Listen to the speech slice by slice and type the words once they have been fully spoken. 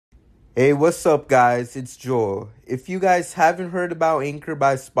Hey, what's up, guys? It's Joel. If you guys haven't heard about Anchor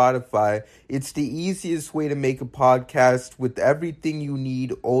by Spotify, it's the easiest way to make a podcast with everything you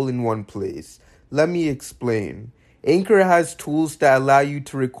need all in one place. Let me explain. Anchor has tools that allow you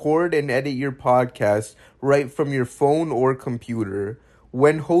to record and edit your podcast right from your phone or computer.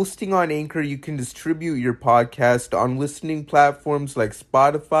 When hosting on Anchor, you can distribute your podcast on listening platforms like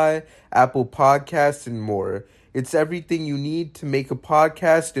Spotify, Apple Podcasts, and more. It's everything you need to make a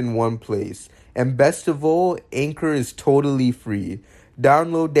podcast in one place. And best of all, Anchor is totally free.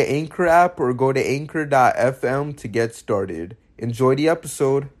 Download the Anchor app or go to anchor.fm to get started. Enjoy the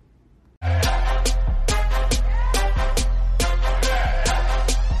episode.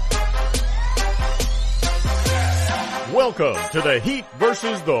 Welcome to the Heat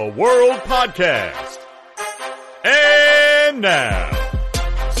versus the World podcast. And now,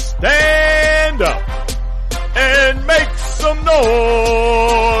 stand up and make some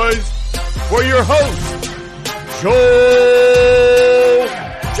noise for your host, Joel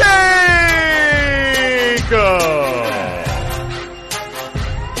Jacob.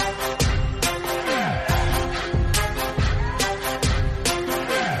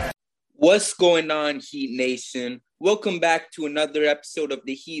 What's going on, Heat Nation? Welcome back to another episode of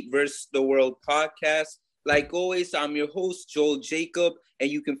the Heat vs. the World podcast. Like always, I'm your host, Joel Jacob,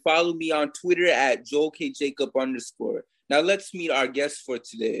 and you can follow me on Twitter at JoelKJacob_. Now let's meet our guests for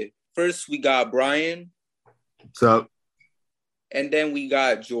today. First, we got Brian. What's up? And then we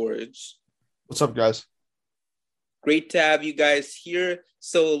got George. What's up, guys? Great to have you guys here.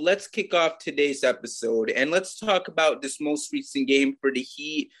 So let's kick off today's episode and let's talk about this most recent game for the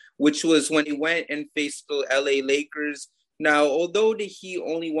Heat, which was when he went and faced the LA Lakers. Now, although the Heat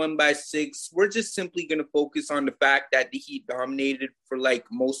only won by 6, we're just simply going to focus on the fact that the Heat dominated for like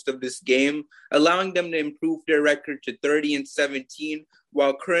most of this game, allowing them to improve their record to 30-17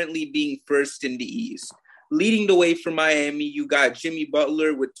 while currently being first in the East. Leading the way for Miami, you got Jimmy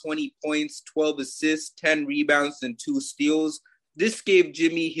Butler with 20 points, 12 assists, 10 rebounds, and 2 steals. This gave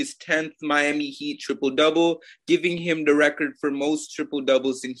Jimmy his 10th Miami Heat triple-double, giving him the record for most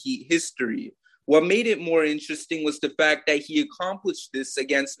triple-doubles in Heat history. What made it more interesting was the fact that he accomplished this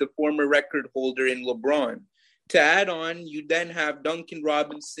against the former record holder in LeBron. To add on, you then have Duncan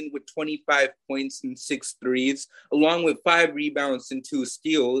Robinson with 25 points and 6 threes, along with 5 rebounds and 2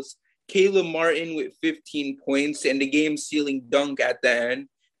 steals. Caleb Martin with 15 points and the game-sealing dunk at the end.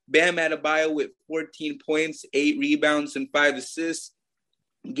 Bam Adebayo with 14 points, 8 rebounds, and 5 assists.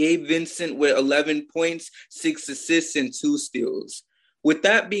 Gabe Vincent with 11 points, 6 assists, and 2 steals. With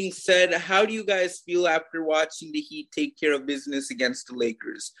that being said, how do you guys feel after watching the Heat take care of business against the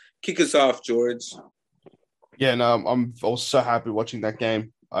Lakers? Kick us off, George. Yeah, no, I was so happy watching that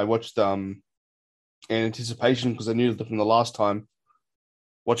game. I watched in anticipation because I knew from the last time.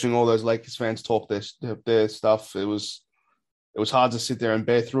 Watching all those Lakers fans talk their stuff, it was hard to sit there and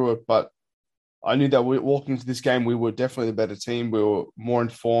bear through it. But I knew that walking into this game, we were definitely the better team. We were more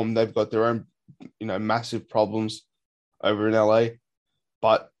informed. They've got their own, massive problems over in LA.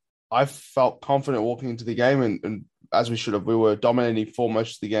 But I felt confident walking into the game, and as we should have, we were dominating for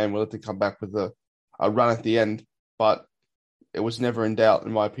most of the game. We let them come back with a run at the end, but it was never in doubt,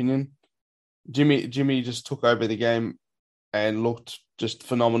 in my opinion. Jimmy just took over the game and looked just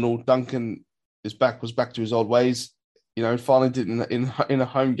phenomenal. Duncan was back to his old ways. Finally did in a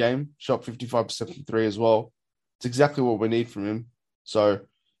home game, shot 55% from 3 as well. It's exactly what we need from him. So,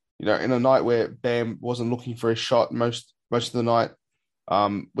 in a night where Bam wasn't looking for a shot most of the night,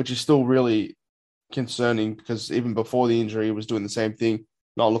 which is still really concerning because even before the injury, he was doing the same thing,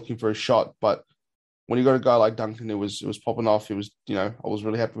 not looking for a shot. But when you got a guy like Duncan, it was popping off. It was, I was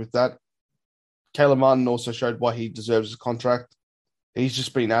really happy with that. Caleb Martin also showed why he deserves his contract. He's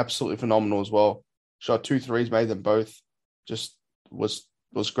just been absolutely phenomenal as well. Shot 2 threes, made them both. Just was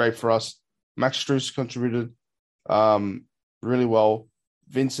great for us. Max Strus contributed really well.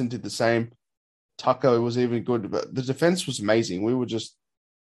 Vincent did the same. Tucker was even good. But the defense was amazing. We were just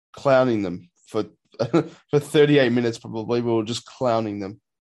clowning them for 38 minutes probably. We were just clowning them.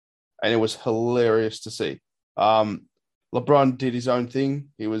 And it was hilarious to see. LeBron did his own thing.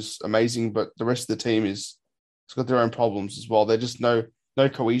 He was amazing, but the rest of the team it's got their own problems as well. There's just no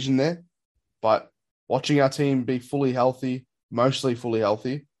cohesion there. But watching our team be fully healthy, mostly fully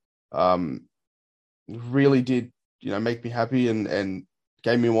healthy, really did, make me happy and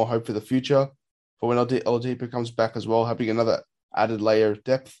gave me more hope for the future. For when Oladipo comes back as well, having another added layer of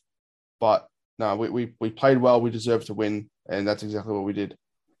depth. But no, we played well. We deserved to win, and that's exactly what we did.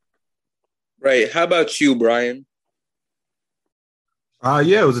 Right. How about you, Brian?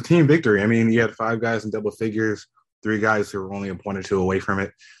 Yeah, it was a team victory. I mean, you had 5 guys in double figures, 3 guys who were only a point or 2 away from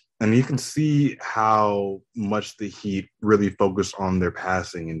it. And you can see how much the Heat really focused on their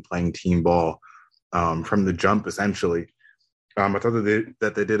passing and playing team ball from the jump, essentially. I thought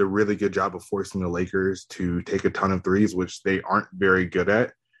that they did a really good job of forcing the Lakers to take a ton of threes, which they aren't very good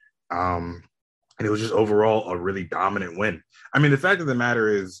at. And it was just overall a really dominant win. I mean, the fact of the matter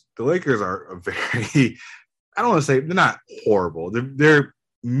is the Lakers are a very, I don't want to say they're not horrible. They're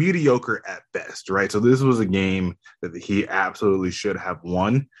mediocre at best, right? So this was a game that the Heat absolutely should have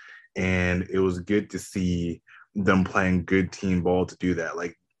won. And it was good to see them playing good team ball to do that.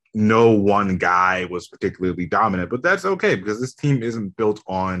 Like, no one guy was particularly dominant, but that's okay because this team isn't built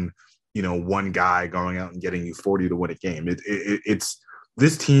on, one guy going out and getting you 40 to win a game. It's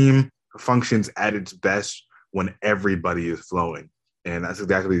this team functions at its best when everybody is flowing. And that's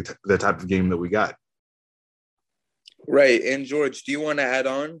exactly the type of game that we got. Right. And George, do you want to add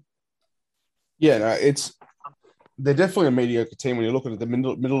on? Yeah, no, they're definitely a mediocre team when you look at the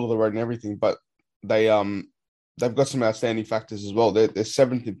middle of the road and everything, but they've got some outstanding factors as well. They're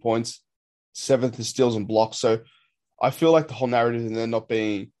seventh in points, seventh in steals and blocks. So I feel like the whole narrative and they're not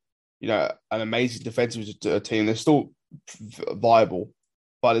being, an amazing defensive team. They're still viable,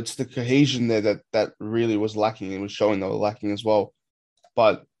 but it's the cohesion there that really was lacking and was showing they were lacking as well.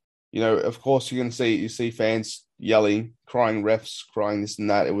 But, of course, you see fans yelling, crying refs, crying this and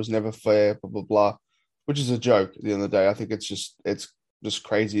that. It was never fair, blah, blah, blah, which is a joke at the end of the day. I think it's just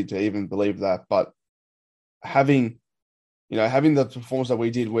crazy to even believe that. But having the performance that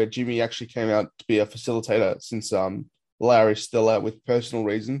we did where Jimmy actually came out to be a facilitator since Larry's still out with personal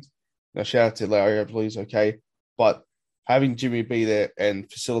reasons. Shout out to Larry, hopefully he's okay. But having Jimmy be there and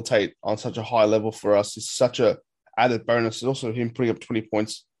facilitate on such a high level for us is such a added bonus. And also him putting up 20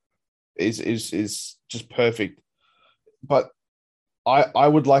 points is just perfect. But I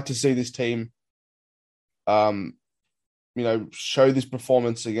would like to see this team show this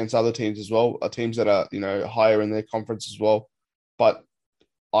performance against other teams as well, teams that are, higher in their conference as well. But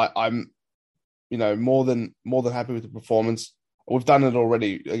I'm more than happy with the performance. We've done it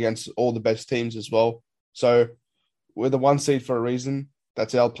already against all the best teams as well. So we're the 1 seed for a reason.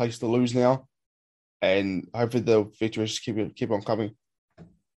 That's our place to lose now. And hopefully the victories keep on coming.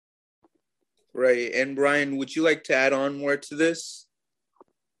 Right. And Brian, would you like to add on more to this?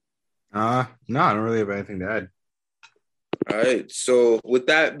 No, I don't really have anything to add. All right. So with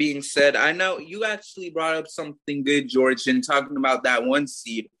that being said, I know you actually brought up something good, George, in talking about that 1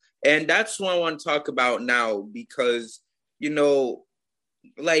 seed. And that's what I want to talk about now because,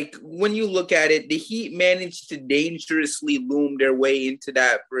 like when you look at it, the Heat managed to dangerously loom their way into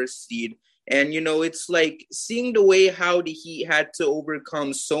that 1st seed. And, it's like seeing the way how the Heat had to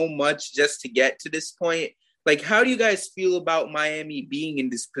overcome so much just to get to this point. Like, how do you guys feel about Miami being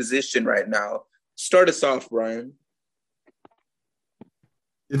in this position right now? Start us off, Brian.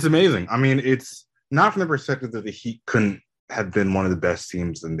 It's amazing. I mean, it's not from the perspective that the Heat couldn't have been one of the best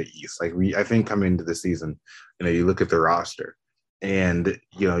teams in the East. Like I think coming into the season, you look at the roster and,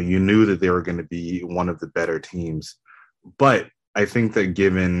 you knew that they were going to be one of the better teams. But I think that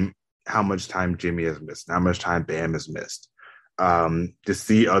given how much time Jimmy has missed, how much time Bam has missed, to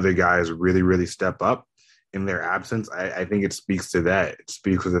see other guys really, really step up in their absence, I think it speaks to that. It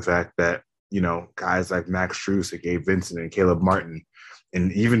speaks to the fact that, guys like Max Strus and Gabe Vincent and Caleb Martin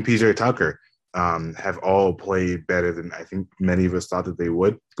and even PJ Tucker have all played better than I think many of us thought that they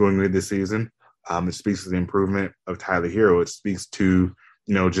would going into this season. It speaks to the improvement of Tyler Hero. It speaks to,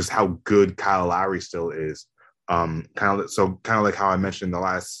 just how good Kyle Lowry still is. Kind of like how I mentioned in the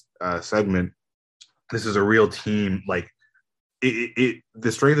last segment, this is a real team. Like the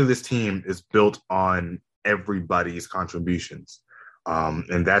strength of this team is built on everybody's contributions.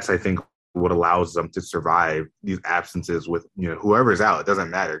 And that's, I think, what allows them to survive these absences with, whoever's out. It doesn't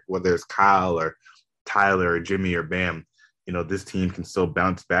matter whether it's Kyle or Tyler or Jimmy or Bam, this team can still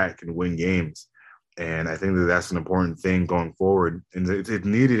bounce back and win games. And I think that that's an important thing going forward. And it's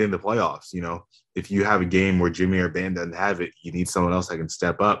needed in the playoffs. If you have a game where Jimmy or Bam doesn't have it, you need someone else that can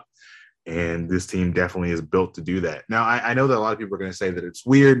step up. And this team definitely is built to do that. Now, I know that a lot of people are going to say that it's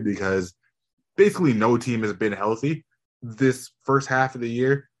weird because basically no team has been healthy this first half of the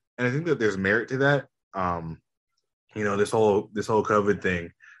year. And I think that there's merit to that. This whole COVID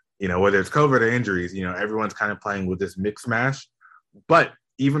thing, whether it's COVID or injuries, everyone's kind of playing with this mix mash. But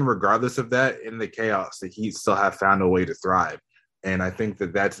even regardless of that, in the chaos, the Heat still have found a way to thrive. And I think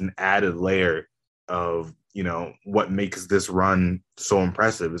that that's an added layer of, what makes this run so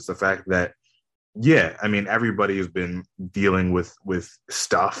impressive. It's the fact that, everybody has been dealing with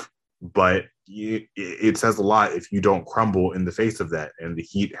stuff, but it says a lot if you don't crumble in the face of that. And the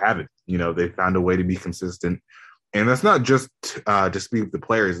Heat haven't. They found a way to be consistent. And that's not just to speak with the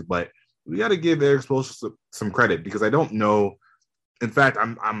players, but we got to give Erik Spoelstra some credit because I don't know. In fact,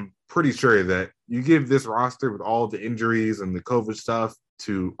 I'm pretty sure that you give this roster with all the injuries and the COVID stuff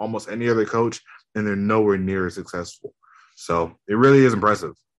to almost any other coach, and they're nowhere near as successful. So it really is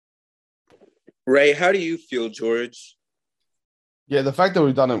impressive. Right. How do you feel, George? Yeah, the fact that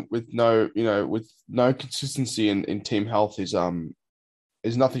we've done it with no consistency in team health is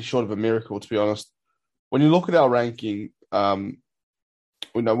nothing short of a miracle, to be honest. When you look at our ranking,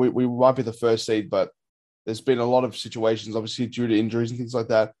 we might be the first seed, but there's been a lot of situations, obviously due to injuries and things like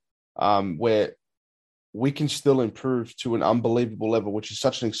that, where we can still improve to an unbelievable level, which is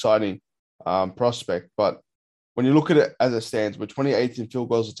such an exciting prospect. But when you look at it as it stands, we're 28th in field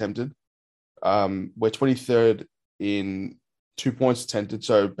goals attempted. We're 23rd in 2 points attempted.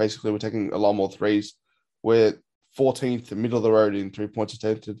 So basically, we're taking a lot more threes. We're 14th, middle of the road in 3 points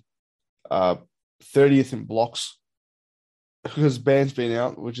attempted. 30th in blocks because Ban's been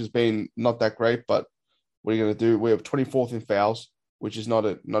out, which has been not that great. But what are you going to do? We have 24th in fouls, which is not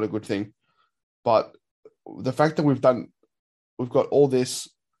a good thing. But the fact that we've got all this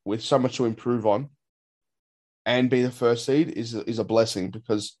with so much to improve on, and be the first seed is a blessing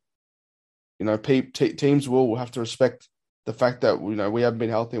because teams will have to respect the fact that we haven't been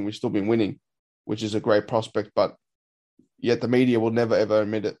healthy and we've still been winning, which is a great prospect. But yet the media will never ever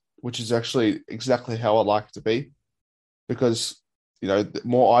admit it, which is actually exactly how I'd like it to be, because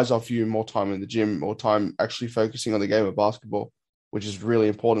more eyes off you, more time in the gym, more time actually focusing on the game of basketball, which is really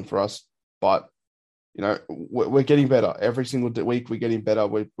important for us. But we're getting better every single week. We're getting better.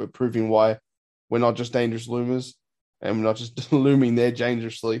 We're proving why we're not just dangerous loomers, and we're not just looming there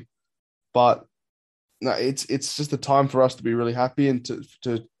dangerously. But no, it's just a time for us to be really happy and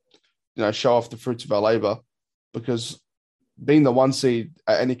to show off the fruits of our labor, because being the one seed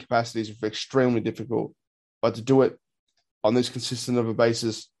at any capacity is extremely difficult. But to do it on this consistent of a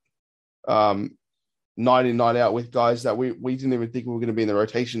basis, night in, night out, with guys that we didn't even think we were going to be in the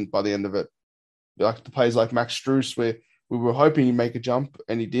rotation by the end of it. Like the players like Max Strus, where we were hoping he'd make a jump,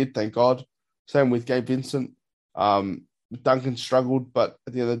 and he did, thank God. Same with Gabe Vincent. Duncan struggled, but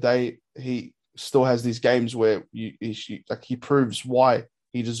at the end of the day, he still has these games where he proves why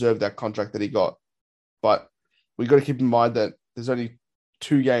he deserved that contract that he got. But we got to keep in mind that there's only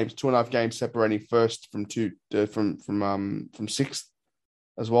 2.5 games separating first from sixth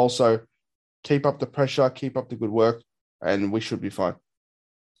as well. So keep up the pressure, keep up the good work, and we should be fine.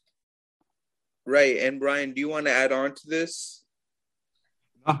 Right. And Brian, do you want to add on to this?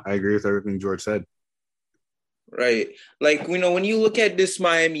 I agree with everything George said. Right. Like, when you look at this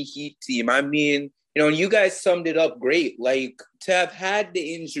Miami Heat team, I mean, you guys summed it up great. Like, to have had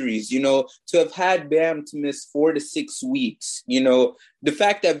the injuries, to have had Bam to miss 4 to 6 weeks, the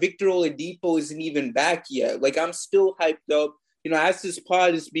fact that Victor Oladipo isn't even back yet. Like, I'm still hyped up. As this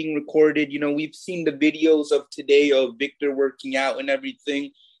pod is being recorded, we've seen the videos of today of Victor working out and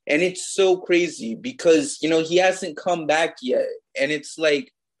everything. And it's so crazy because, he hasn't come back yet. And it's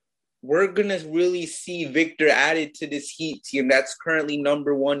like, we're going to really see Victor added to this Heat team that's currently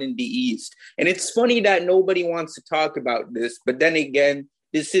number 1 in the East. And it's funny that nobody wants to talk about this. But then again,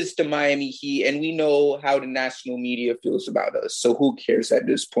 this is the Miami Heat, and we know how the national media feels about us. So who cares at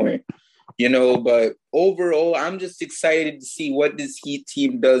this point? But overall, I'm just excited to see what this Heat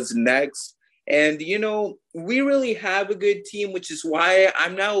team does next. And, we really have a good team, which is why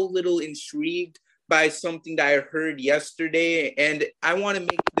I'm now a little intrigued by something that I heard yesterday. And I want to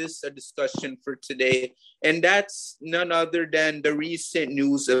make this a discussion for today. And that's none other than the recent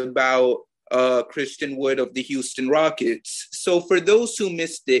news about Christian Wood of the Houston Rockets. So for those who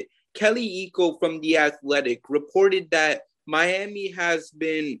missed it, Kelly Iko from The Athletic reported that Miami has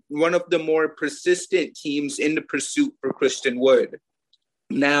been one of the more persistent teams in the pursuit for Christian Wood.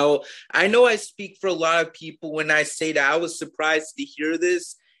 Now, I know I speak for a lot of people when I say that I was surprised to hear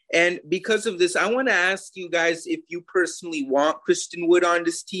this. And because of this, I want to ask you guys if you personally want Christian Wood on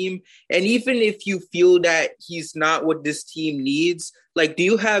this team. And even if you feel that he's not what this team needs, like, do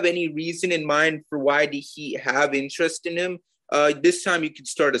you have any reason in mind for why the Heat have interest in him? This time you could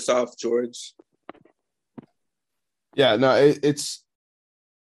start us off, George. Yeah, no, it's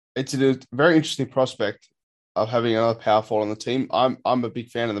a very interesting prospect of having another power forward on the team. I'm a big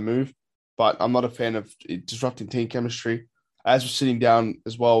fan of the move, but I'm not a fan of disrupting team chemistry. As we're sitting down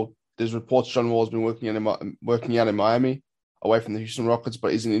as well, there's reports John Wall has been working out in Miami, away from the Houston Rockets,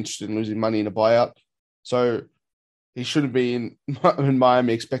 but isn't interested in losing money in a buyout. So he shouldn't be in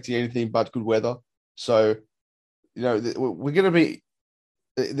Miami expecting anything but good weather. So, we're going to be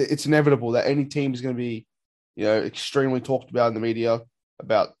 – it's inevitable that any team is going to be, extremely talked about in the media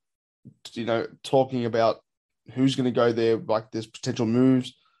about, talking about who's going to go there. Like there's potential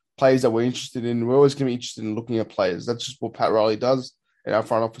moves, players that we're interested in. We're always going to be interested in looking at players. That's just what Pat Riley does, and our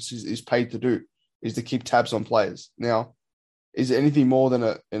front office is paid to do, is to keep tabs on players. Now, is it anything more than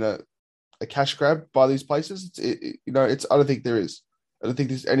a cash grab by these places? I don't think there is. I don't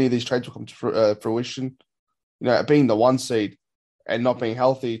think any of these trades will come to fruition. Being the 1 seed and not being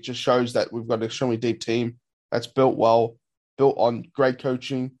healthy just shows that we've got an extremely deep team that's built well, built on great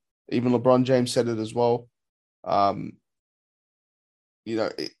coaching. Even LeBron James said it as well.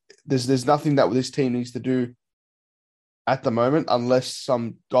 There's nothing that this team needs to do at the moment unless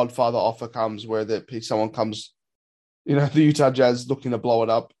some Godfather offer comes where someone comes, the Utah Jazz looking to blow it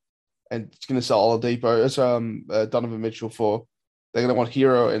up and it's going to sell Oladipo. It's Donovan Mitchell for. They're going to want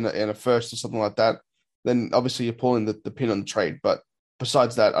Hero in a first or something like that. Then obviously you're pulling the pin on the trade. But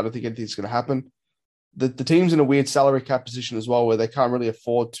besides that, I don't think anything's going to happen. The team's in a weird salary cap position as well, where they can't really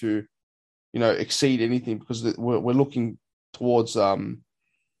afford to, exceed anything because we're looking towards,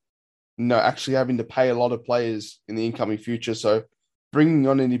 actually having to pay a lot of players in the incoming future. So bringing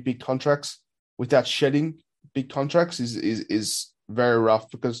on any big contracts without shedding big contracts is very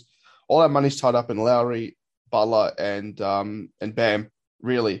rough because all our money's tied up in Lowry, Butler, and Bam.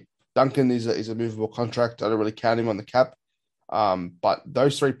 Really, Duncan is a movable contract. I don't really count him on the cap. But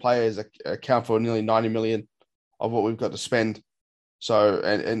those 3 players account for nearly 90 million of what we've got to spend. So,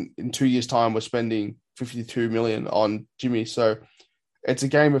 and in 2 years' time, we're spending 52 million on Jimmy. So, it's a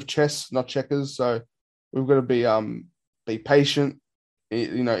game of chess, not checkers. So, we've got to be patient.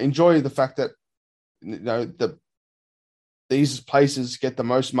 Enjoy the fact that these places get the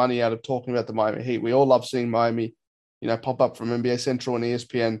most money out of talking about the Miami Heat. We all love seeing Miami, pop up from NBA Central and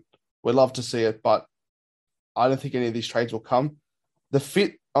ESPN. We love to see it, but I don't think any of these trades will come. The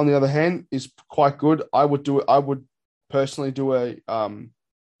fit, on the other hand, is quite good. I would personally do a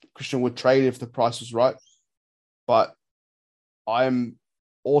Christian Wood trade if the price was right, but I'm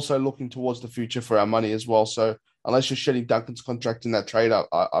also looking towards the future for our money as well. So unless you're shedding Duncan's contract in that trade,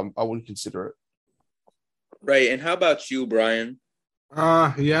 I wouldn't consider it. Right. And how about you, Brian?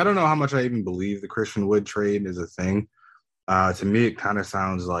 I don't know how much I even believe the Christian Wood trade is a thing. To me, it kind of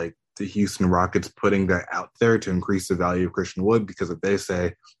sounds like the Houston Rockets putting that out there to increase the value of Christian Wood, because if they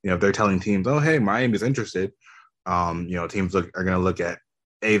say, if they're telling teams, oh, hey, Miami's interested, teams are going to look at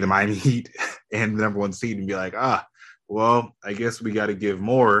the Miami Heat and the number 1 seed and be like, well, I guess we got to give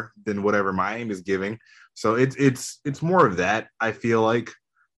more than whatever Miami is giving. So it's more of that, I feel like,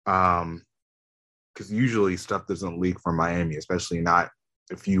 because usually stuff doesn't leak from Miami, especially not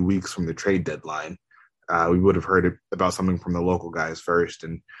a few weeks from the trade deadline. We would have heard about something from the local guys first.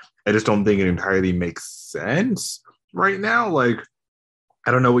 And I just don't think it entirely makes sense right now. Like,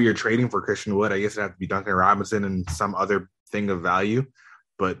 I don't know what you're trading for Christian Wood. I guess it'd have to be Duncan Robinson and some other thing of value,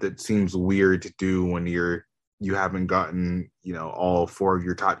 but that seems weird to do when you haven't gotten, all 4 of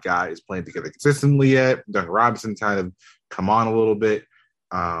your top guys playing together consistently yet. Duncan Robinson kind of come on a little bit.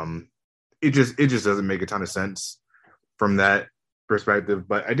 It just doesn't make a ton of sense from that perspective.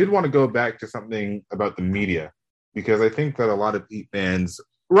 But I did want to go back to something about the media, because I think that a lot of Heat fans,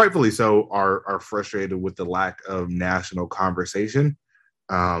 rightfully so, are frustrated with the lack of national conversation.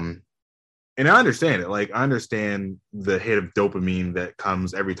 And I understand it. Like, I understand the hit of dopamine that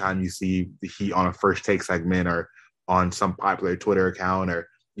comes every time you see the Heat on a First Take segment or on some popular Twitter account, or,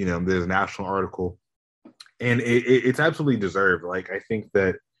 there's a national article. And it's absolutely deserved. Like, I think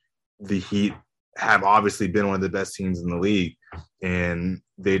that the Heat have obviously been one of the best teams in the league, and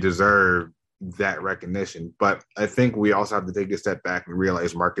they deserve that recognition. But I think we also have to take a step back and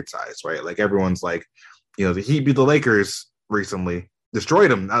realize market size, right? Like, everyone's like, the Heat beat the Lakers recently,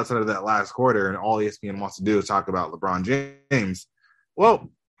 destroyed them outside of that last quarter, and all ESPN wants to do is talk about LeBron James. Well,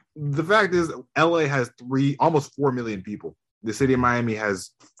 the fact is, LA has almost 4 million people. The city of Miami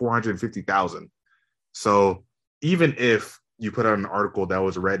has 450,000. So even if you put out an article that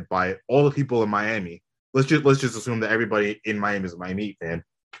was read by all the people in Miami, let's just assume that everybody in Miami is a Miami fan.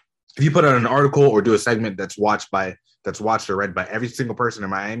 If you put out an article or do a segment that's watched or read by every single person in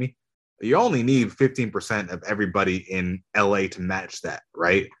Miami, you only need 15% of everybody in LA to match that,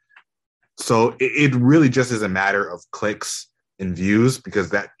 right? So it really just is a matter of clicks and views,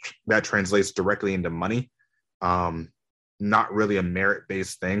 because that translates directly into money. Not really a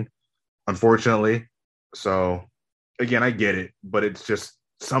merit-based thing, unfortunately. So again, I get it, but it's just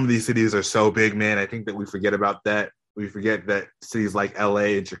some of these cities are so big, man. I think that we forget about that. We forget that cities like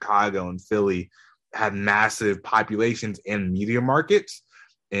LA and Chicago and Philly have massive populations and media markets.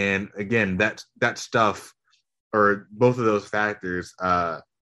 And again, that stuff, or both of those factors,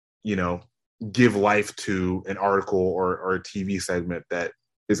 give life to an article or a TV segment that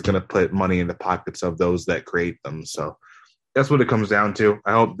is going to put money in the pockets of those that create them. So that's what it comes down to.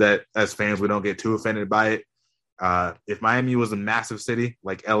 I hope that as fans, we don't get too offended by it. If Miami was a massive city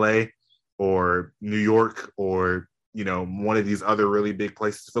like LA or New York or, one of these other really big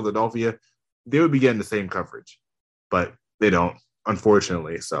places, Philadelphia, they would be getting the same coverage, but they don't,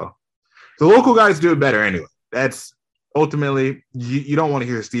 unfortunately. So the local guys do it better anyway. That's ultimately, you don't want to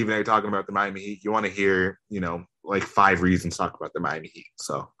hear Stephen A. talking about the Miami Heat. You want to hear, like 5 reasons talk about the Miami Heat.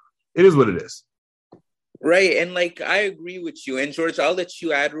 So it is what it is. Right. And I agree with you. And George, I'll let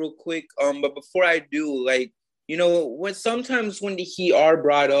you add real quick. But before I do, when the Heat are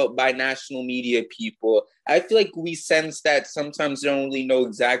brought up by national media people, I feel like we sense that sometimes they don't really know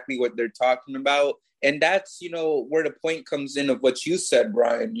exactly what they're talking about. And that's, where the point comes in of what you said,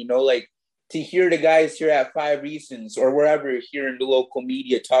 Brian, to hear the guys here at 5 Reasons or wherever here in the local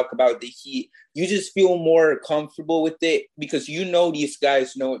media talk about the Heat, you just feel more comfortable with it because these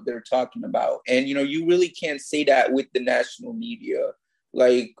guys know what they're talking about. And, you really can't say that with the national media.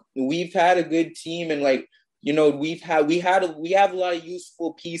 We've had a good team and we have a lot of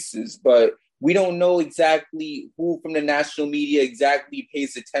useful pieces, but we don't know exactly who from the national media exactly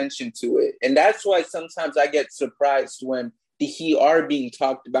pays attention to it. And that's why sometimes I get surprised when the Heat are being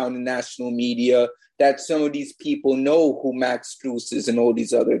talked about in the national media, that some of these people know who Max Strus is and all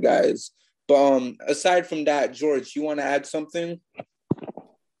these other guys. But aside from that, George, you want to add something?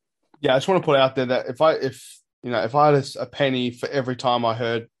 Yeah, I just want to put out there that if I had a penny for every time I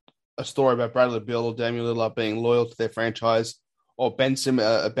heard a story about Bradley Beal or Damian Lillard being loyal to their franchise, or a Ben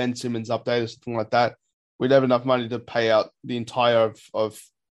Simmons update or something like that, we'd have enough money to pay out the entire of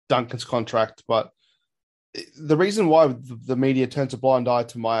Duncan's contract. But the reason why the media turns a blind eye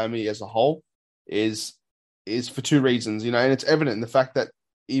to Miami as a whole is for 2 reasons, and it's evident in the fact that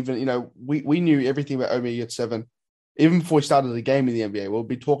even, we knew everything about Omer Yurtseven even before he started the game in the NBA. We'll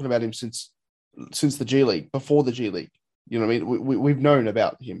be talking about him since the G League, before the G League. You know what I mean? We've known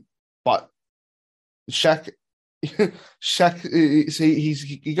about him, but Shaq, he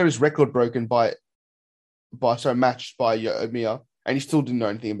got his record broken matched by Omer, and he still didn't know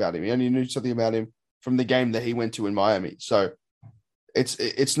anything about him. He only knew something about him from the game that he went to in Miami. So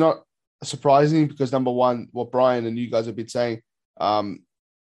it's not surprising because, number one, what Brian and you guys have been saying,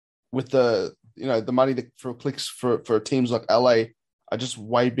 with the money for clicks for teams like LA are just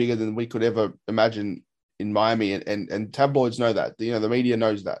way bigger than we could ever imagine in Miami, and tabloids know that. The media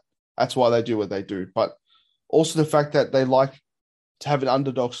knows that. That's why they do what they do. But also the fact that they like to have an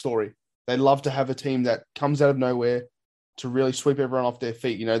underdog story. They love to have a team that comes out of nowhere to really sweep everyone off their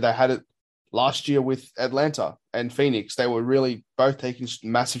feet. They had it last year with Atlanta and Phoenix. They were really both taking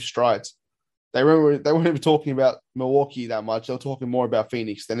massive strides. They weren't even talking about Milwaukee that much. They were talking more about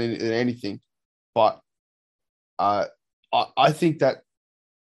Phoenix than anything. But I think that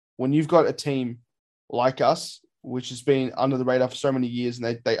when you've got a team like us, which has been under the radar for so many years,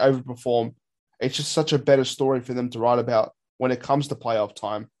 and they overperform, it's just such a better story for them to write about when it comes to playoff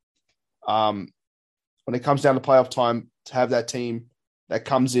time. When it comes down to playoff time, to have that team that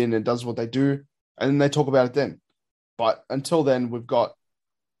comes in and does what they do, and then they talk about it then. But until then, we've got,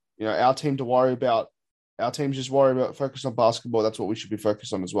 our team to worry about. Our teams just focus on basketball. That's what we should be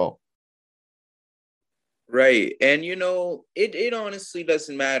focused on as well. Right. And, it honestly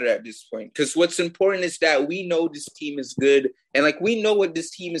doesn't matter at this point because what's important is that we know this team is good and we know what this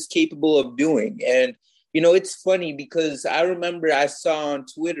team is capable of doing. And, it's funny because I remember I saw on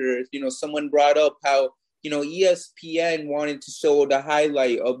Twitter, someone brought up how, ESPN wanted to show the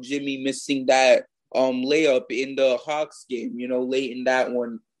highlight of Jimmy missing that layup in the Hawks game, late in that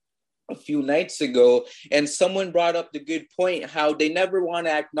one a few nights ago. And someone brought up the good point, how they never want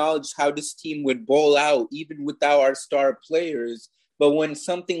to acknowledge how this team would bowl out, even without our star players. But when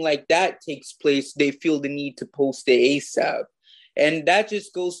something like that takes place, they feel the need to post it ASAP. And that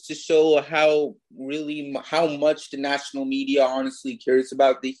just goes to show how much the national media honestly cares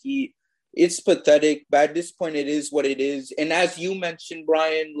about the Heat. It's pathetic, but at this point, it is what it is. And as you mentioned,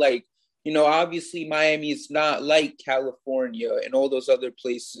 Brian, obviously Miami is not like California and all those other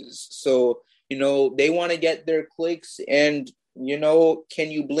places. So, they want to get their clicks and,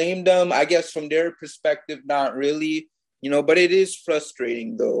 can you blame them? I guess from their perspective, not really, but it is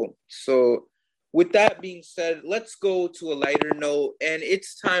frustrating though. So with that being said, let's go to a lighter note, and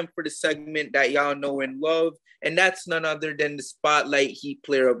it's time for the segment that y'all know and love, and that's none other than the Spotlight Heat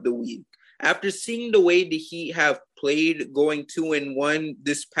Player of the Week. After seeing the way the Heat have played going 2-1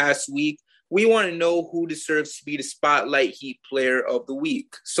 this past week, we want to know who deserves to be the Spotlight Heat Player of the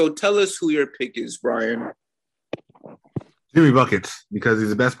Week. So tell us who your pick is, Brian. Jimmy Buckets, because he's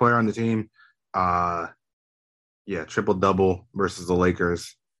the best player on the team. yeah, triple double versus the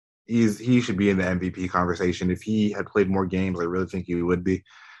Lakers. He should be in the MVP conversation. If he had played more games, I really think he would be.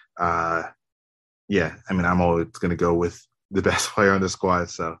 Uh, yeah, I mean, I'm always going to go with the best player on the squad,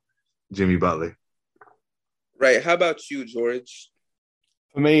 so Jimmy Butler. Right. How about you, George?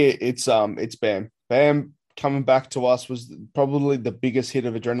 For me, it's Bam. Bam coming back to us was probably the biggest hit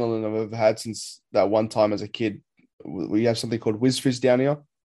of adrenaline I've ever had since that one time as a kid. We have something called Whiz Fizz down here,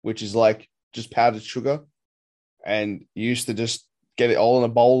 which is like just powdered sugar, and you used to just get it all in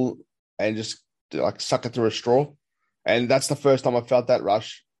a bowl and just like suck it through a straw. And that's the first time I felt that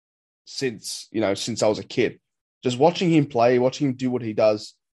rush since I was a kid. Just watching him play, watching him do what he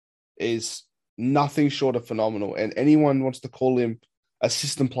does is nothing short of phenomenal. And anyone wants to call him a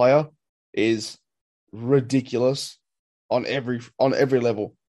system player is ridiculous on every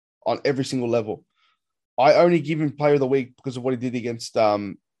level, on every single level. I only give him player of the week because of what he did against I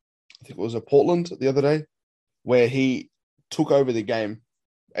think it was a Portland the other day, where he took over the game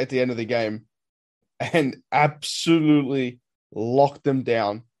at the end of the game and absolutely locked them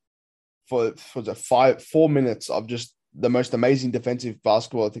down for the 4 minutes of just the most amazing defensive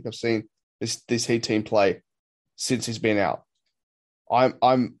basketball I think I've seen this Heat team play since he's been out.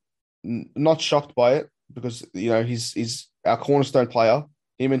 I'm not shocked by it because he's our cornerstone player.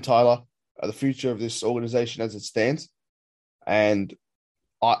 Him and Tyler are the future of this organization as it stands, and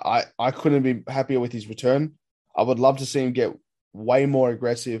I couldn't be happier with his return. I would love to see him get way more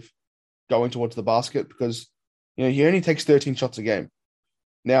aggressive going towards the basket because he only takes 13 shots a game.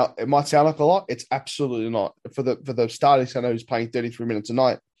 Now it might sound like a lot. It's absolutely not. For the starting center who's playing 33 minutes a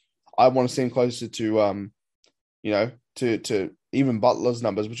night, I want to see him closer to to even Butler's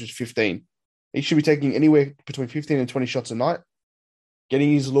numbers, which is 15. He should be taking anywhere between 15 and 20 shots a night,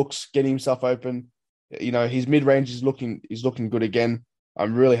 getting his looks, getting himself open. His mid-range is looking good again.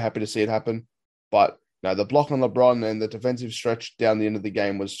 I'm really happy to see it happen. But the block on LeBron and the defensive stretch down the end of the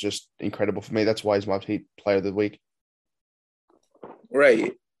game was just incredible for me. That's why he's my Heat player of the week.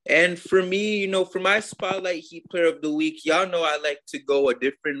 Right. And for me, for my Spotlight Heat player of the week, y'all know I like to go a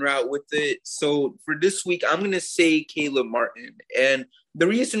different route with it. So for this week, I'm going to say Caleb Martin. And the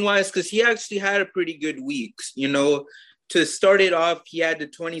reason why is because he actually had a pretty good week. To start it off, he had the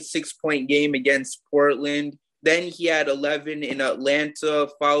 26-point game against Portland. Then he had 11 in Atlanta,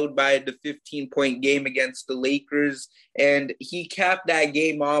 followed by the 15-point game against the Lakers. And he capped that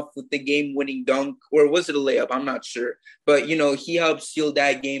game off with the game-winning dunk, or was it a layup? I'm not sure. But, he helped seal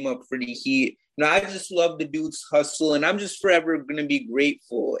that game up for the Heat. I just love the dude's hustle, and I'm just forever going to be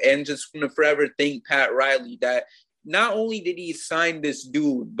grateful and just going to forever thank Pat Riley that not only did he sign this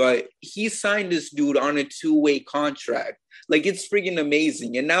dude, but he signed this dude on a 2-way contract. Like, it's freaking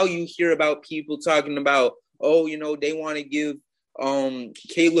amazing. And now you hear about people talking about, they want to give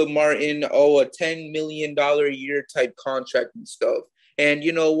Caleb Martin, a $10 million a year type contract and stuff. And,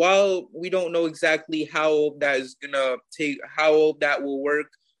 while we don't know exactly how that will work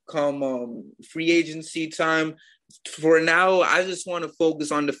come free agency time, for now, I just want to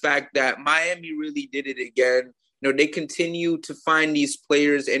focus on the fact that Miami really did it again. They continue to find these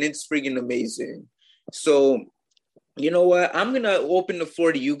players, and it's freaking amazing. So, you know what? I'm going to open the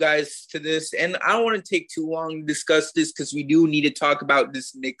floor to you guys to this. And I don't want to take too long to discuss this because we do need to talk about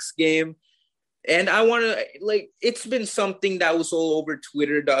this Knicks game. And I want to, it's been something that was all over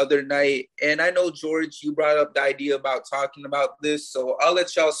Twitter the other night. And I know, George, you brought up the idea about talking about this. So I'll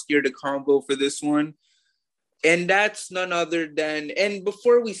let y'all steer the convo for this one. And that's none other than, and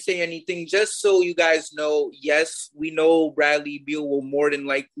before we say anything, just so you guys know, yes, we know Bradley Beal will more than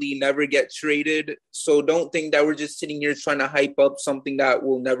likely never get traded. So don't think that we're just sitting here trying to hype up something that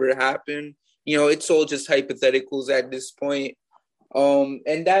will never happen. It's all just hypotheticals at this point.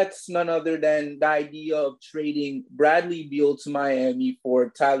 And that's none other than the idea of trading Bradley Beal to Miami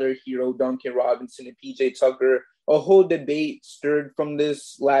for Tyler Hero, Duncan Robinson, and PJ Tucker. A whole debate stirred from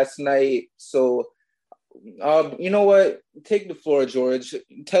this last night. So, you know what? Take the floor, George.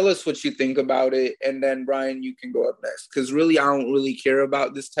 Tell us what you think about it. And then, Brian, you can go up next. Because really, I don't really care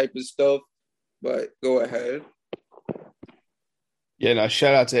about this type of stuff. But go ahead. Yeah, no,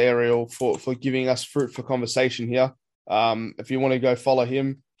 shout out to Ariel for giving us fruit for conversation here. If you want to go follow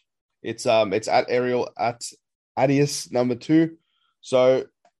him, it's at Ariel at Adius number 2. So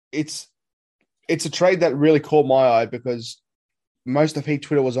it's a trade that really caught my eye because most of Heat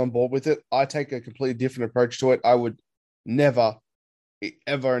Twitter was on board with it. I take a completely different approach to it. I would never,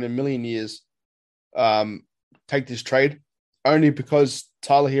 ever in a million years take this trade, only because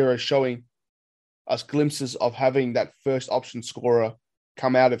Tyler Hero is showing us glimpses of having that first option scorer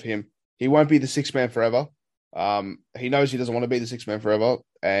come out of him. He won't be the sixth man forever. He knows he doesn't want to be the sixth man forever,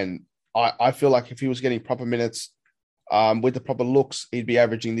 and I feel like if he was getting proper minutes with the proper looks, he'd be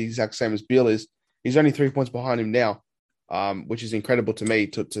averaging the exact same as Beal is. He's only 3 points behind him now, which is incredible to me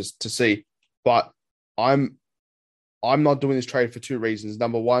to see. But I'm not doing this trade for two reasons.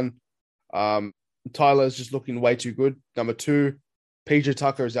 Number one, Tyler's just looking way too good. Number two, PJ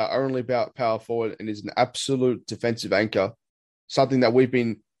Tucker is our only power forward and is an absolute defensive anchor. Something that we've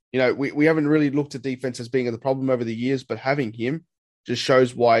been, we haven't really looked at defense as being the problem over the years, but having him just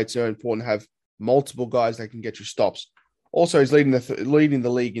shows why it's so important to have multiple guys that can get you stops. Also, he's leading the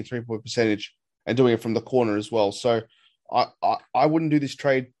league in 3-point percentage and doing it from the corner as well. So I wouldn't do this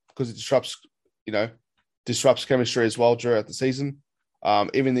trade because it disrupts chemistry as well throughout the season.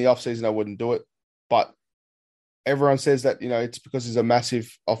 Even in the offseason, I wouldn't do it. But everyone says that, it's because he's a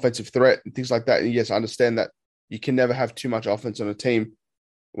massive offensive threat and things like that. And yes, I understand that you can never have too much offense on a team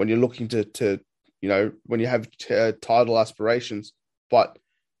when you're looking to when you have title aspirations. But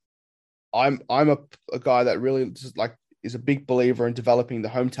I'm a guy that really just is a big believer in developing the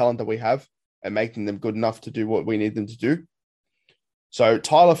home talent that we have and making them good enough to do what we need them to do. So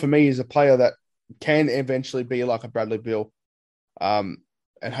Tyler, for me, is a player that can eventually be like a Bradley Beal. And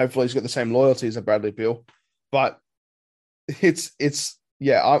hopefully he's got the same loyalty as a Bradley Beal. But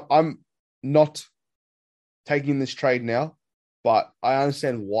I'm not taking this trade now, but I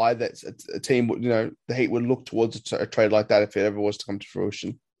understand why that's a team, the Heat would look towards a trade like that if it ever was to come to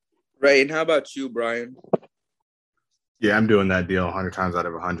fruition. Right. And how about you, Brian? Yeah, I'm doing that deal 100 times out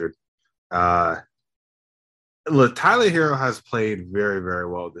of 100. Look, Tyler Hero has played very, very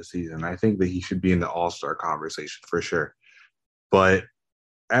well this season. I think that he should be in the all-star conversation for sure. But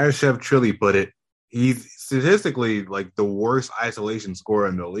as Chef Trilly put it, he's statistically like the worst isolation scorer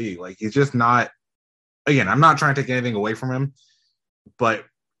in the league. Like, he's just not – again, I'm not trying to take anything away from him, but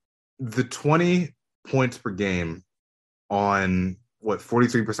the 20 points per game on,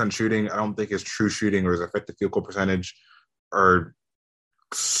 43% shooting, I don't think his true shooting or his effective field goal percentage are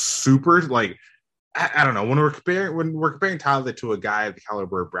super, like – I don't know. When we're comparing Tyler to a guy of the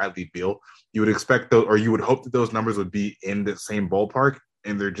caliber of Bradley Beal, you would expect or you would hope that those numbers would be in the same ballpark,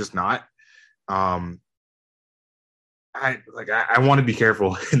 and they're just not. I want to be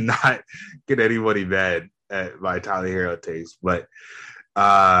careful and not get anybody mad at my Tyler Hero takes, but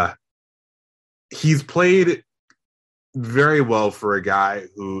he's played very well for a guy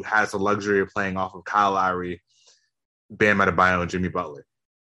who has the luxury of playing off of Kyle Lowry, Bam Adebayo, and Jimmy Butler.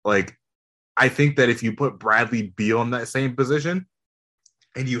 Like, I think that if you put Bradley Beal in that same position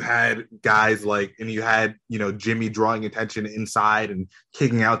and you had guys Jimmy drawing attention inside and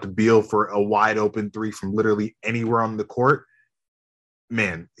kicking out to Beal for a wide open three from literally anywhere on the court,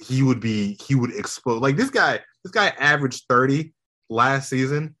 man, he would explode. Like, this guy averaged 30 last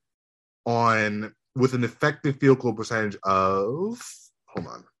season with an effective field goal percentage of, hold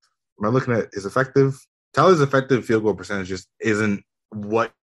on. Am I looking at his effective? Tyler's effective field goal percentage just isn't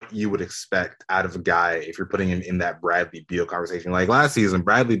what you would expect out of a guy if you're putting him in that Bradley Beal conversation. Like, last season,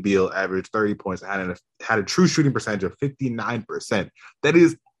 Bradley Beal averaged 30 points and had a true shooting percentage of 59%. That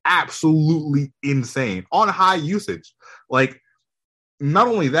is absolutely insane on high usage. Like, not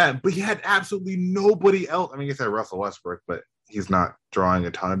only that, but he had absolutely nobody else. I mean, he said Russell Westbrook, but he's not drawing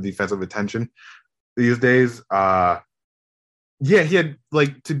a ton of defensive attention these days. He had,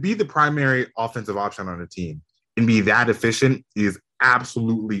 to be the primary offensive option on a team and be that efficient is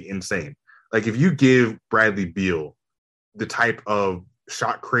absolutely insane. Like, if you give Bradley Beal the type of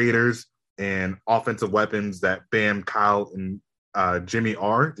shot creators and offensive weapons that Bam, Kyle, and Jimmy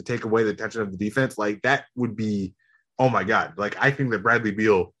are to take away the attention of the defense, like, that would be, oh my God. Like, I think that Bradley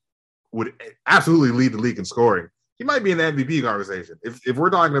Beal would absolutely lead the league in scoring. He might be in the MVP conversation. If we're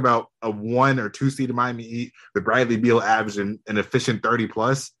talking about a 1 or 2 seed in Miami Heat, the Bradley Beal averaging an efficient 30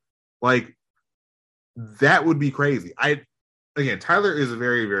 plus, like, that would be crazy. Again, Tyler is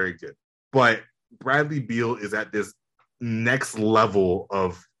very, very good, but Bradley Beal is at this next level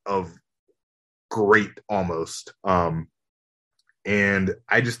of great almost. And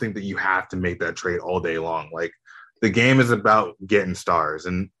I just think that you have to make that trade all day long. Like, the game is about getting stars.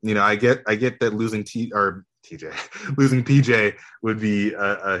 And, I get that losing losing PJ would be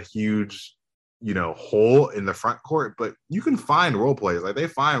a huge, hole in the front court, but you can find role players. Like, they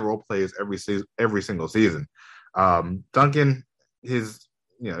find role players every single season. Duncan, his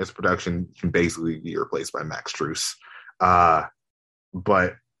production can basically be replaced by Max Strus.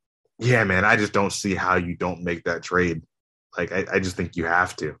 But yeah, man, I just don't see how you don't make that trade. Like, I just think you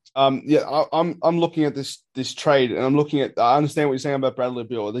have to. I'm looking at this trade, and I understand what you're saying about Bradley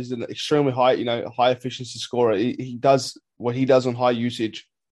Beal. He's an extremely high efficiency scorer. He does what he does on high usage.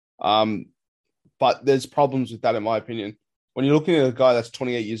 But there's problems with that, in my opinion. when you're looking at a guy that's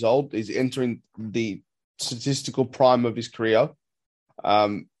 28 years old, he's entering the statistical prime of his career,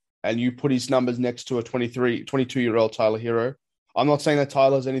 and you put his numbers next to a 22-year-old Tyler Hero. I'm not saying that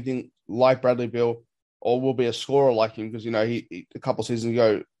Tyler's anything like Bradley Beal or will be a scorer like him because, he a couple seasons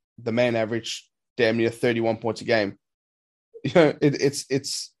ago, the man averaged damn near 31 points a game. It's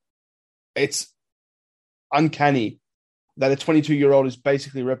uncanny that a 22-year-old is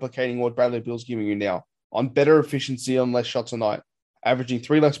basically replicating what Bradley Beal's giving you now on better efficiency, on less shots a night, averaging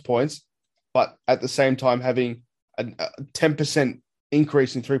 3 less points, but at the same time having a 10%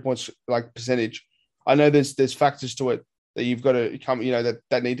 increase in 3 points percentage. I know there's factors to it that you've got to come,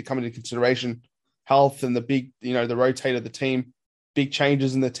 that need to come into consideration. Health and the big, the rotate of the team, big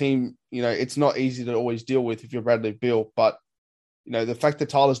changes in the team. It's not easy to always deal with if you're Bradley Beal, but the fact that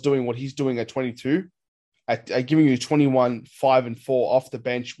Tyler's doing what he's doing at 22, at giving you 21, 5 and 4 off the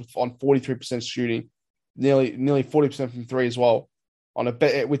bench on 43% shooting, nearly 40% from 3 as well,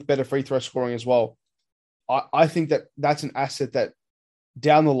 with better free throw scoring as well. I think that's an asset that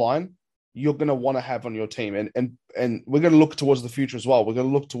down the line you're going to want to have on your team, and we're going to look towards the future as well. We're going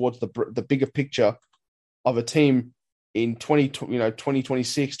to look towards the bigger picture of a team in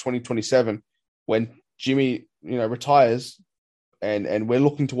 2026, 2027, when Jimmy retires, and we're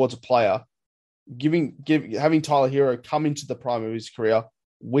looking towards a player. Having Tyler Hero come into the prime of his career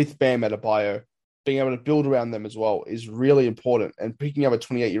with Bam Adebayo, being able to build around them as well is really important. And picking up a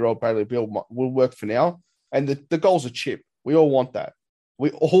 28-year-old Bradley Beal will work for now. And the goal's a chip. We all want that.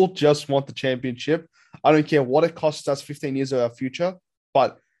 We all just want the championship. I don't care what it costs us 15 years of our future.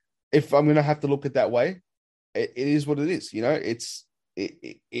 But if I'm going to have to look at that way, it is what it is. It's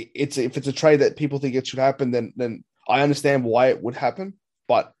if it's a trade that people think it should happen, then I understand why it would happen.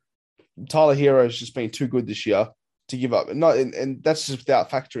 But Tyler Hero has just been too good this year to give up. And that's just without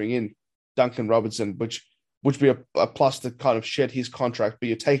factoring in Duncan Robinson, which would be a plus to kind of shed his contract, but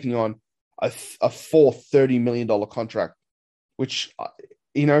you're taking on a fourth $30 million contract, which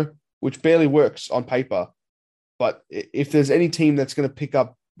barely works on paper. But if there's any team that's going to pick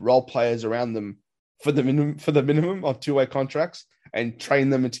up role players around them for the minimum of 2-way contracts and train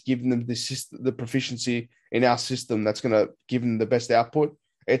them and to give them the proficiency in our system that's going to give them the best output,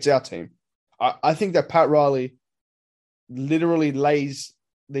 it's our team. I think that Pat Riley literally lays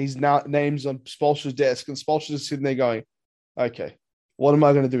these names on Spoelstra's desk, and Spoelstra's sitting there going, okay, what am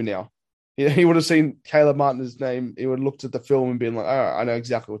I going to do now? He would have seen Caleb Martin's name. He would have looked at the film and been like, all right, I know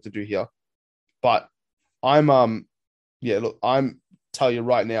exactly what to do here. But I'm tell you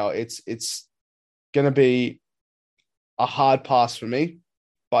right now, it's going to be a hard pass for me,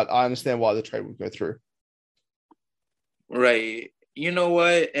 but I understand why the trade would go through. Right. You know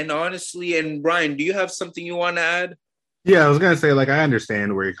what? And honestly, and Brian, do you have something you want to add? Yeah, I was going to say, I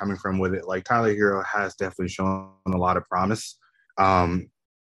understand where you're coming from with it. Tyler Hero has definitely shown a lot of promise. And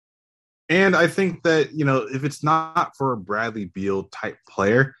I think that, if it's not for a Bradley Beal type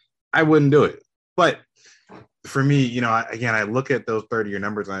player, I wouldn't do it. But for me, I look at those 30-year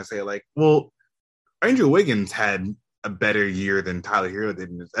numbers and I say, Andrew Wiggins had a better year than Tyler Hero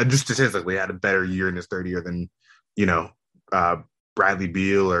did. Just statistically had a better year in his third year than, Bradley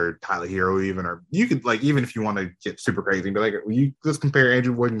Beal or Tyler Hero even, or you could even if you want to get super crazy and be like, you just compare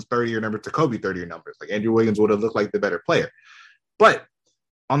Andrew Wiggins' 30-year numbers to Kobe 30-year numbers. Andrew Wiggins would have looked like the better player. But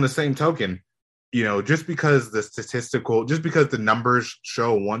on the same token, just because the numbers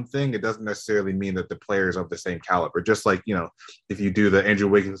show one thing, it doesn't necessarily mean that the player is of the same caliber. Just if you do the Andrew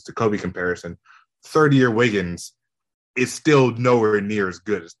Wiggins to Kobe comparison, 30-year Wiggins is still nowhere near as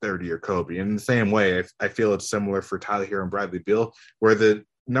good as 30-year Kobe. And in the same way, I feel it's similar for Tyler Hero and Bradley Beal, where the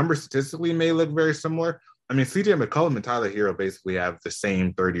numbers statistically may look very similar. I mean, CJ McCollum and Tyler Hero basically have the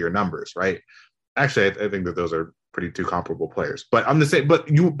same 30-year numbers, right? Actually, I think that those are pretty two comparable players. But I'm the same. But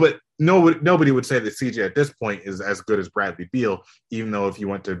nobody would say that CJ at this point is as good as Bradley Beal, even though if you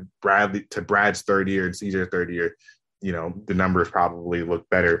went to Brad's 30-year and CJ's 30-year, the numbers probably look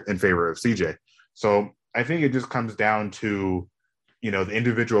better in favor of CJ. So I think it just comes down to, the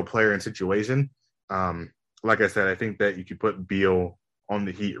individual player and situation. Like I said, I think that you could put Beal on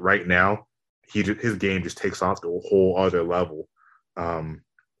the Heat right now. His game just takes off to a whole other level. And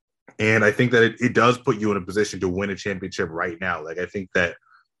I think that it does put you in a position to win a championship right now. I think that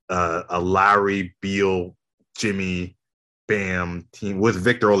a Lowry, Beal, Jimmy, Bam team with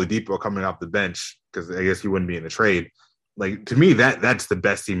Victor Oladipo coming off the bench, because I guess he wouldn't be in the trade. To me, that's the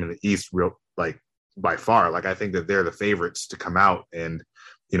best team in the East, by far. I think that they're the favorites to come out and,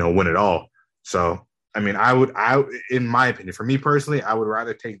 win it all. So, I mean, in my opinion, for me personally, I would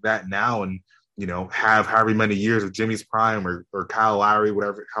rather take that now and, have however many years of Jimmy's prime or Kyle Lowry,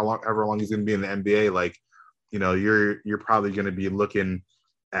 however long he's going to be in the NBA, you're probably going to be looking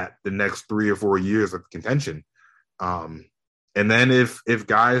at the next 3 or 4 years of contention. And then if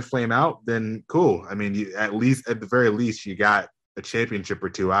guys flame out, then cool. I mean, at the very least, you got a championship or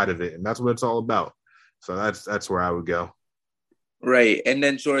two out of it, and that's what it's all about. So that's where I would go. Right. And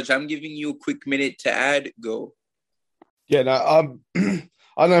then George, I'm giving you a quick minute to add. Go. Yeah, no, I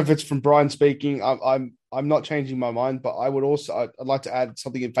don't know if it's from Brian speaking. I'm not changing my mind, but I'd like to add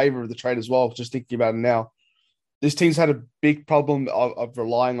something in favor of the trade as well. Just thinking about it now, this team's had a big problem of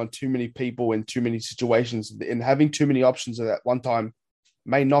relying on too many people in too many situations, and having too many options at one time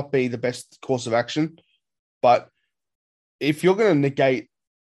may not be the best course of action. But if you're going to negate,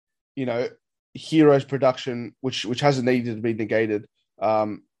 Hero's production, which hasn't needed to be negated,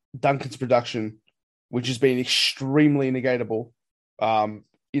 Duncan's production, which has been extremely negatable.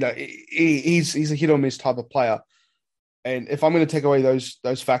 He's a hit or miss type of player. And if I'm going to take away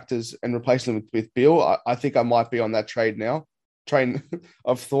those factors and replace them with Beal, I think I might be on that train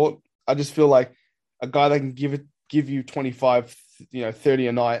of thought. I just feel like a guy that can give you 25, 30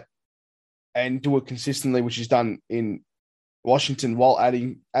 a night and do it consistently, which he's done in Washington, while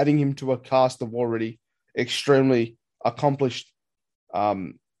adding him to a cast of already extremely accomplished,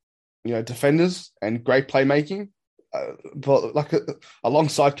 defenders and great playmaking. But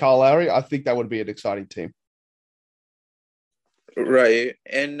alongside Kyle Lowry, I think that would be an exciting team. Right.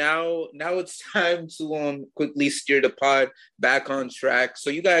 And now it's time to quickly steer the pod back on track.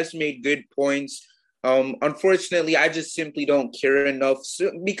 So you guys made good points. Unfortunately, I just simply don't care enough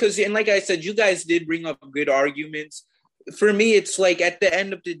because, and like I said, you guys did bring up good arguments. For me, it's like at the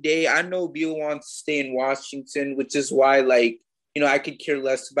end of the day, I know Beal wants to stay in Washington, which is why, I could care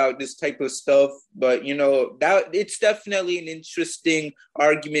less about this type of stuff. But, that it's definitely an interesting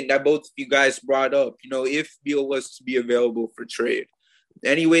argument that both of you guys brought up, if Beal was to be available for trade.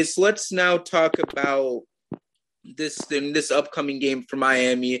 Anyways, let's now talk about this upcoming game for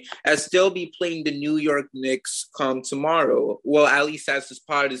Miami, as they'll be playing the New York Knicks come tomorrow. Well, at least as this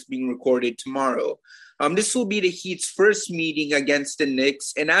pod is being recorded tomorrow. This will be the Heat's first meeting against the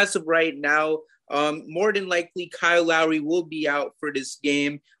Knicks. And as of right now, more than likely, Kyle Lowry will be out for this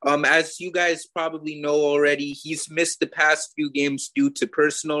game. As you guys probably know already, he's missed the past few games due to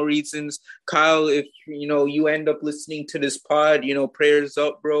personal reasons. Kyle, if you end up listening to this pod, prayers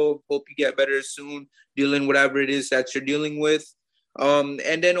up, bro. Hope you get better soon, dealing whatever it is that you're dealing with.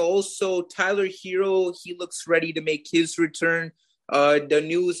 And then also Tyler Hero, he looks ready to make his return. The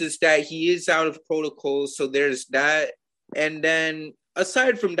news is that he is out of protocol, so there's that. And then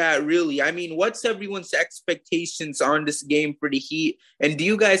aside from that, really, I mean, what's everyone's expectations on this game for the Heat? And do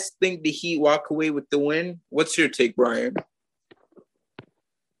you guys think the Heat walk away with the win? What's your take, Brian?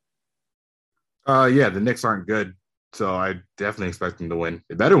 Yeah, the Knicks aren't good, so I definitely expect them to win.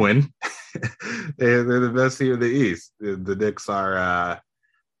 They better win. They're the best team in the East. The Knicks are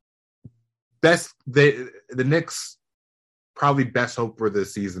best. The Knicks probably best hope for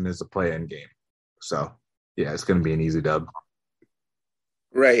this season is a play-in game. So yeah, it's going to be an easy dub.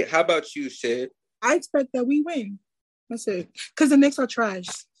 Right. How about you, Shay? I expect that we win. That's it. Because the Knicks are trash.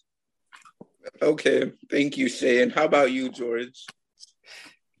 Okay. Thank you, Shay. And how about you, George?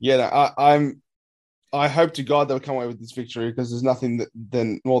 Yeah, I hope to God they'll come away with this victory, because there's nothing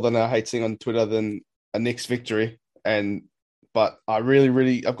more than I hate seeing on Twitter than a Knicks victory. But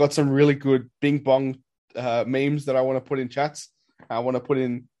I've got some really good bing bong memes that I want to put in chats. I want to put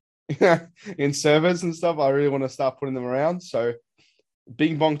in in servers and stuff. I really want to start putting them around. So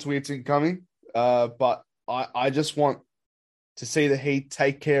bing bong tweets incoming. But I just want to see the Heat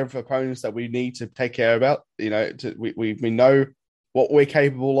take care of opponents that we need to take care about. We know what we're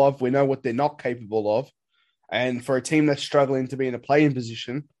capable of. We know what they're not capable of. And for a team that's struggling to be in a play-in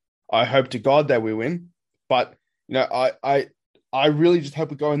position, I hope to God that we win. But I really just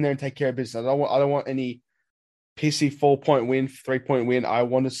hope we go in there and take care of business. I don't want any pissy 4-point win, 3-point win. I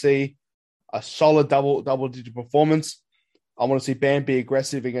want to see a solid double-digit performance. I want to see Bam be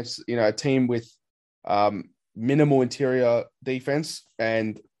aggressive against a team with minimal interior defense,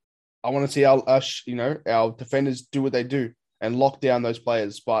 and I want to see our defenders do what they do and lock down those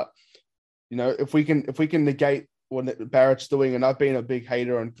players. But if we can negate what Barrett's doing, and I've been a big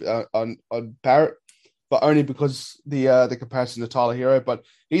hater on Barrett, but only because the comparison to Tyler Hero, but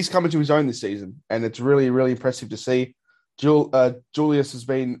he's coming to his own this season, and it's really, really impressive to see. Julius has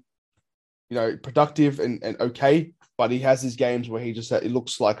been, productive and okay, but he has his games where it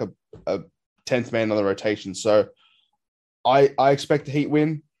looks like a 10th man on the rotation. So I expect the Heat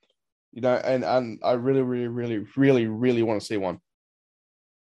win, and I really, really, really, really, really want to see one.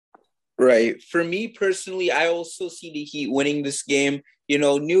 Right. For me personally, I also see the Heat winning this game. You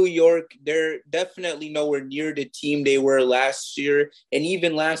know, New York, they're definitely nowhere near the team they were last year. And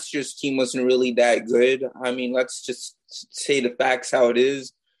even last year's team wasn't really that good. I mean, let's just say the facts how it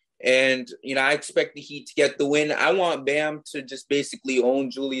is. And, you know, I expect the Heat to get the win. I want Bam to just basically own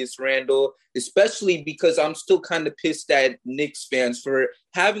Julius Randle, especially because I'm still kind of pissed at Knicks fans for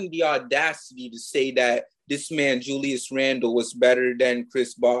having the audacity to say that this man, Julius Randle, was better than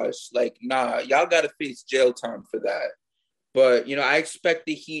Chris Bosh. Like, nah, y'all got to face jail time for that. But, you know, I expect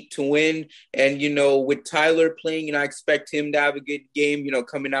the Heat to win. And, you know, with Tyler playing, you know, I expect him to have a good game, you know,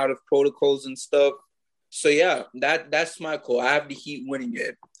 coming out of protocols and stuff. So, yeah, that's my call. I have the Heat winning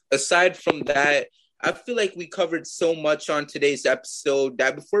it. Aside from that, I feel like we covered so much on today's episode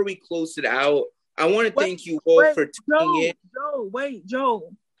that before we close it out, I want to thank you all for tuning in.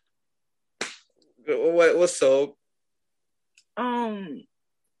 Joe. What's up? Never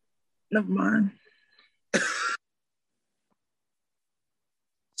mind.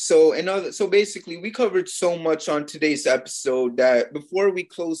 So basically, we covered so much on today's episode that before we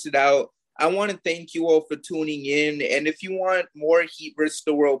close it out, I want to thank you all for tuning in. And if you want more Heat vs.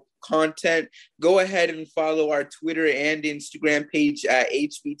 the World content, go ahead and follow our Twitter and Instagram page at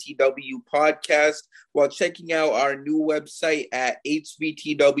HBTW Podcast while checking out our new website at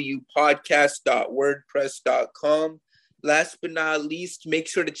hbtwpodcast.wordpress.com. Last but not least, make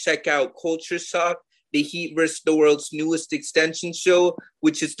sure to check out Culture Shock, the Heat vs. the World's newest extension show,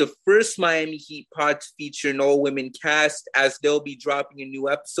 which is the first Miami Heat pod to feature an all-women cast, as they'll be dropping a new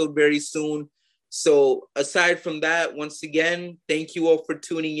episode very soon. So aside from that, once again, thank you all for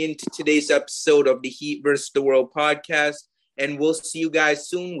tuning in to today's episode of the Heat vs. the World podcast, and we'll see you guys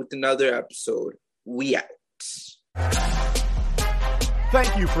soon with another episode. We out.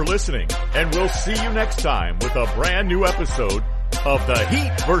 Thank you for listening, and we'll see you next time with a brand new episode of the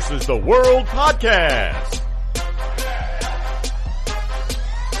Heat vs. the World podcast.